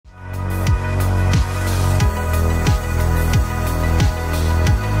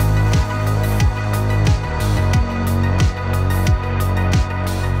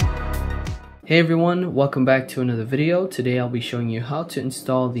Hey everyone, welcome back to another video. Today I'll be showing you how to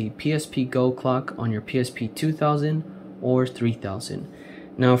install the PSP Go clock on your PSP 2000 or 3000.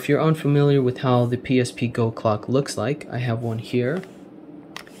 Now if you're unfamiliar with how the PSP Go clock looks like, I have one here.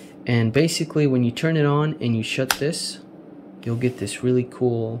 And basically when you turn it on and you shut this, you'll get this really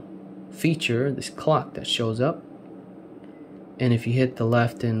cool feature, this clock that shows up. And if you hit the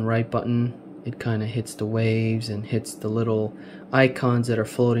left and right button, it kind of hits the waves and hits the little icons that are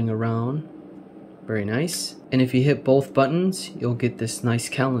floating around. Very nice. And if you hit both buttons, you'll get this nice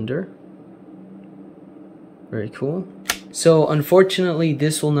calendar. Very cool. So unfortunately,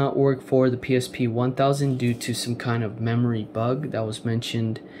 this will not work for the PSP 1000 due to some kind of memory bug that was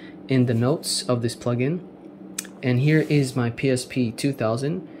mentioned in the notes of this plugin. And here is my PSP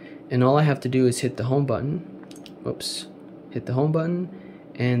 2000, and all I have to do is hit the home button. Oops. Hit the home button,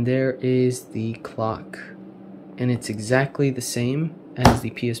 and there is the clock. And it's exactly the same as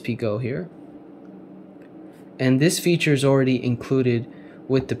the PSP Go here. And this feature is already included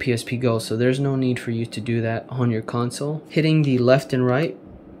with the PSP Go, so there's no need for you to do that on your console. Hitting the left and right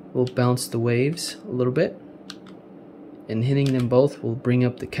will bounce the waves a little bit, and hitting them both will bring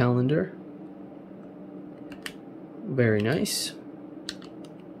up the calendar. Very nice.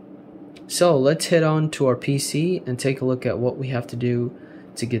 So let's head on to our PC and take a look at what we have to do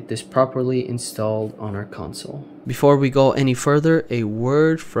to get this properly installed on our console. Before we go any further, a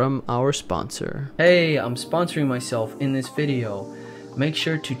word from our sponsor. Hey, I'm sponsoring myself in this video. Make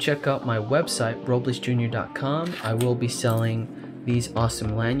sure to check out my website, roblesjr.com. I will be selling these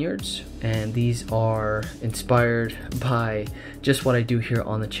awesome lanyards, and these are inspired by just what I do here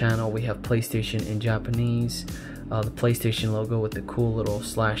on the channel. We have PlayStation in Japanese, the PlayStation logo with the cool little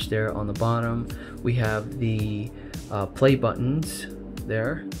slash there on the bottom. We have the play buttons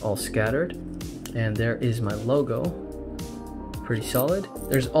there, all scattered, and there is my logo. Pretty solid.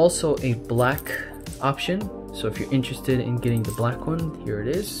 There's also a black option, so if you're interested in getting the black one, here it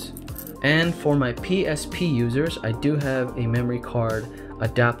is. And for my PSP users, I do have a memory card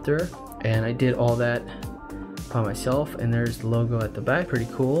adapter, and I did all that by myself, and there's the logo at the back. Pretty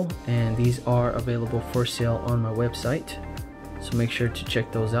cool. And these are available for sale on my website, so make sure to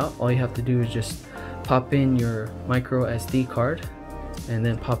check those out. All you have to do is just pop in your micro SD card and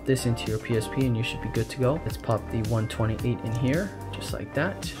then pop this into your PSP and you should be good to go. Let's pop the 128 in here, just like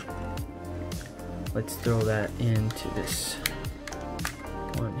that. Let's throw that into this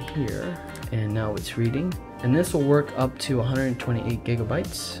one here, and now it's reading. And this will work up to 128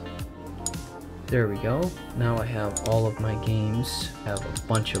 gigabytes. There we go. Now I have all of my games. I have a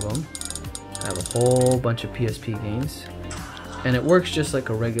bunch of them. I have a whole bunch of PSP games. And it works just like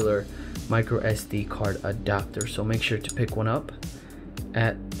a regular micro SD card adapter, so make sure to pick one up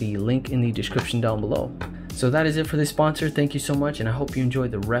at the link in the description down below. So that is it for this sponsor. Thank you so much, and I hope you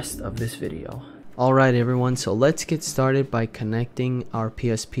enjoyed the rest of this video. Alright everyone, so let's get started by connecting our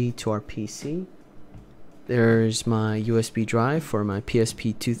PSP to our PC. There's my USB drive for my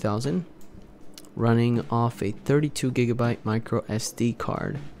PSP 2000, running off a 32 gigabyte micro SD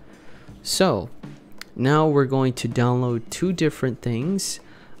card. So now we're going to download two different things.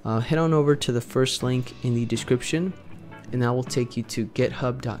 Head on over to the first link in the description, and that will take you to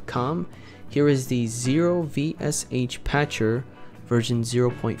github.com. Here is the ZeroVSH Patcher version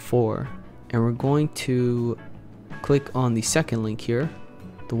 0.4, and we're going to click on the second link here,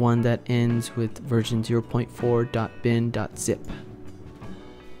 the one that ends with version 0.4.bin.zip.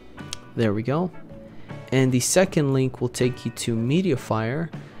 There we go. And the second link will take you to Mediafire,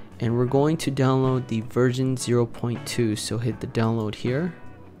 and we're going to download the version 0.2. So hit the download here,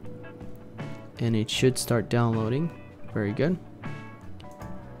 and it should start downloading. Very good.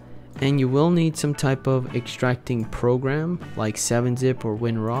 And you will need some type of extracting program like 7-zip or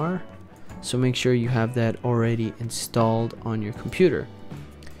WinRAR, so make sure you have that already installed on your computer.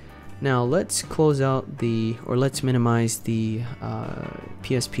 Now let's close out let's minimize the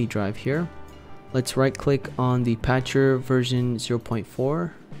PSP drive here. Let's right click on the Patcher version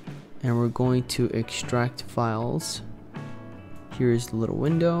 0.4, and we're going to extract files. Here's the little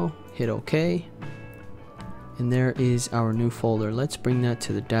window. Hit OK, and there is our new folder. Let's bring that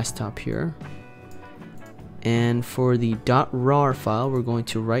to the desktop here. And for the .rar file, we're going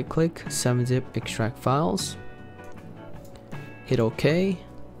to right click, 7-zip, extract files, hit OK,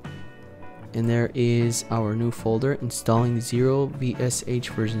 and there is our new folder installing ZeroVSH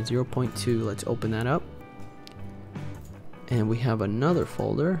version 0.2. Let's open that up, and we have another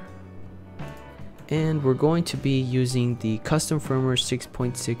folder, and we're going to be using the custom firmware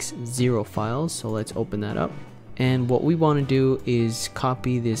 6.60 files, so let's open that up. And what we want to do is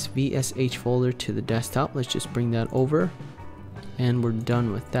copy this VSH folder to the desktop. Let's just bring that over, and we're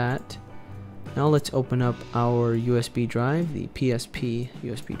done with that. Now let's open up our USB drive, the PSP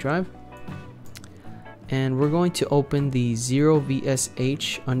USB drive. And we're going to open the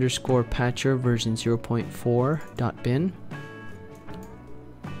ZeroVSH Patcher version 0.4.bin.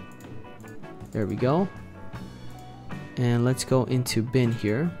 There we go. And let's go into bin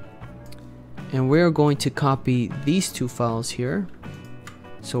here. And we're going to copy these two files here.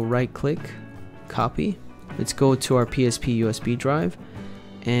 So right click, copy. Let's go to our PSP USB drive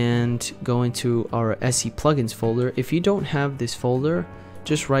and go into our SE plugins folder. If you don't have this folder,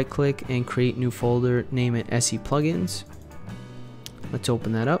 just right click and create new folder, name it SE plugins. Let's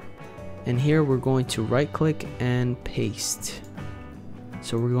open that up. And here we're going to right click and paste.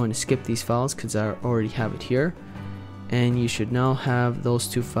 So we're going to skip these files because I already have it here. And you should now have those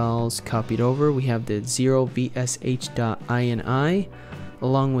two files copied over. We have the ZeroVSH.ini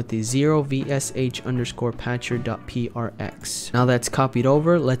along with the ZeroVSH_Patcher.prx. Now that's copied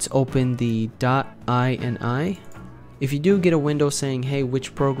over, let's open the .ini. If you do get a window saying, hey,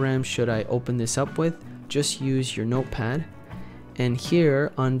 which program should I open this up with, just use your notepad. And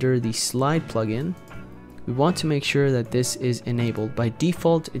here under the slide plugin, we want to make sure that this is enabled. By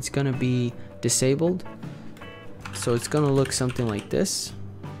default, it's going to be disabled. So it's going to look something like this.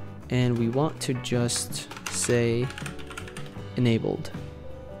 And we want to just say enabled.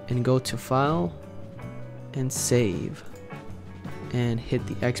 And go to File and Save. And hit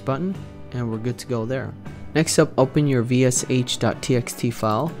the X button. And we're good to go there. Next up, open your VSH.TXT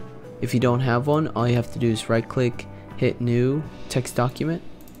file. If you don't have one, all you have to do is right click, hit New Text Document,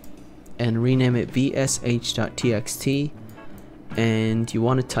 and rename it VSH.TXT. And you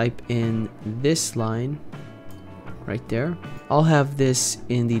want to type in this line right there. I'll have this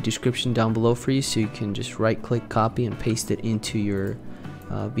in the description down below for you, so you can just right click, copy, and paste it into your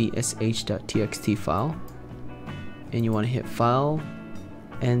VSH.TXT file. And you want to hit File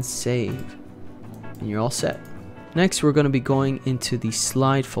and Save. And you're all set. Next, we're going to be going into the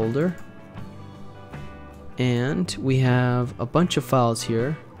slide folder. And we have a bunch of files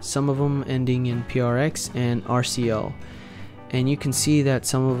here, some of them ending in PRX and RCO. And you can see that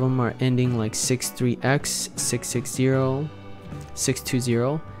some of them are ending like 63X, 660,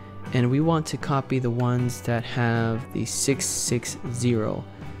 620. And we want to copy the ones that have the 660.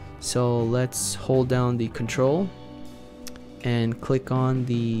 So let's hold down the control and click on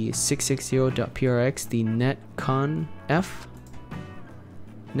the 660.prx, the netconf.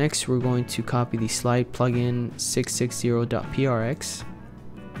 Next, we're going to copy the slide plugin 660.prx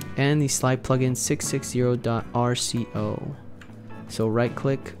and the slide plugin 660.rco. So right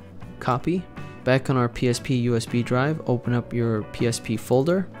click, copy. Back on our PSP USB drive, open up your PSP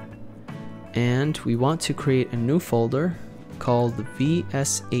folder, and we want to create a new folder called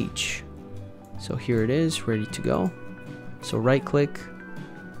VSH. So here it is, ready to go. So right click,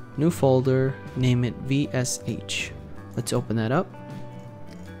 new folder, name it VSH. Let's open that up.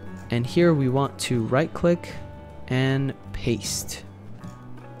 And here we want to right click and paste.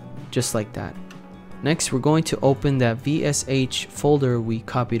 Just like that. Next, we're going to open that VSH folder we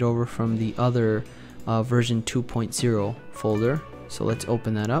copied over from the other version 2.0 folder. So let's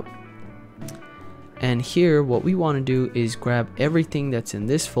open that up. And here what we want to do is grab everything that's in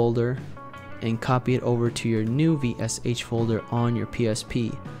this folder and copy it over to your new VSH folder on your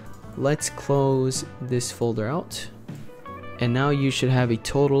PSP. Let's close this folder out. And now you should have a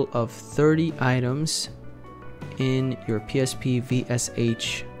total of 30 items in your PSP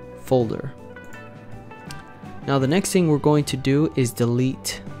VSH folder. Now the next thing we're going to do is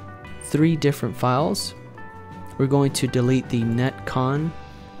delete 3 different files. We're going to delete the netconf.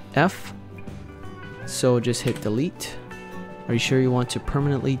 So just hit delete. Are you sure you want to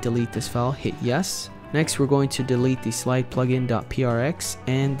permanently delete this file? Hit yes. Next, we're going to delete the slide plugin.prx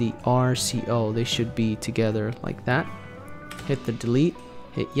and the RCO. They should be together like that. Hit the delete,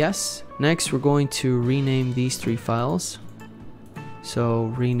 hit yes. Next, we're going to rename these 3 files. So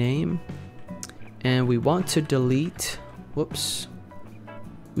rename, and we want to delete,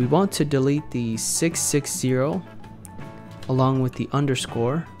 we want to delete the 660 along with the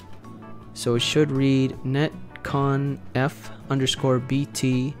underscore. So it should read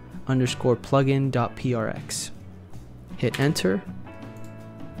netconf_bt_plugin.prx. Hit enter.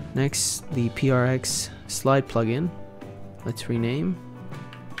 Next, the PRX slide plugin. Let's rename.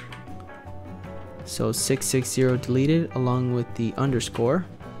 So 660 deleted along with the underscore.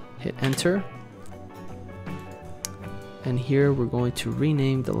 Hit enter. And here we're going to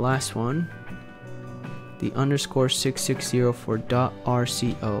rename the last one, the underscore 660 for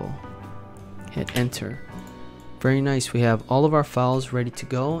 .rco. Hit enter. Very nice. We have all of our files ready to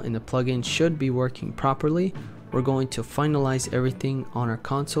go and the plugin should be working properly. we're going to finalize everything on our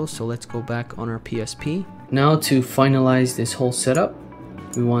console. So let's go back on our PSP. Now to finalize this whole setup,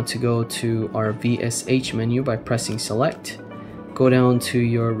 we want to go to our VSH menu by pressing select. Go down to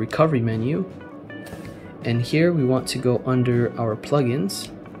your recovery menu, and here we want to go under our plugins,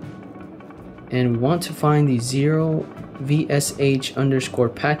 and we want to find the ZeroVSH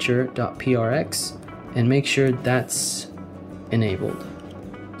Patcher.prx and make sure that's enabled.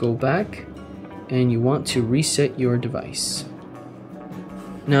 Go back and you want to reset your device.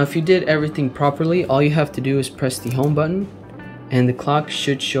 Now if you did everything properly, all you have to do is press the home button and the clock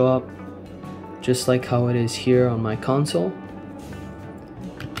should show up just like how it is here on my console,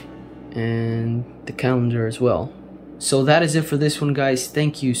 and the calendar as well. So that is it for this one, guys.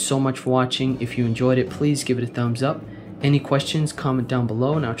 Thank you so much for watching. If you enjoyed it, please give it a thumbs up. Any questions, comment down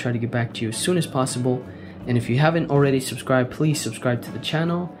below and I'll try to get back to you as soon as possible. And if you haven't already subscribed, please subscribe to the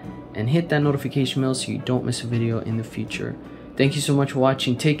channel and hit that notification bell so you don't miss a video in the future. Thank you so much for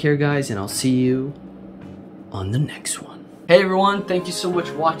watching. Take care, guys, and I'll see you on the next one. Hey everyone, thank you so much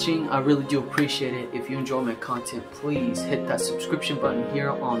for watching. I really do appreciate it. If you enjoy my content, please hit that subscription button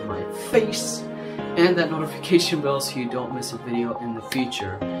here on my face and that notification bell so you don't miss a video in the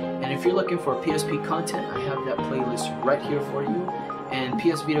future. And if you're looking for PSP content, I have that playlist right here for you, and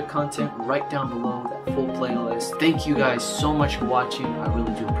PS Vita content right down below, that full playlist. Thank you guys so much for watching. I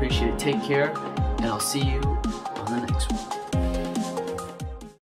really do appreciate it. Take care, and I'll see you on the next one.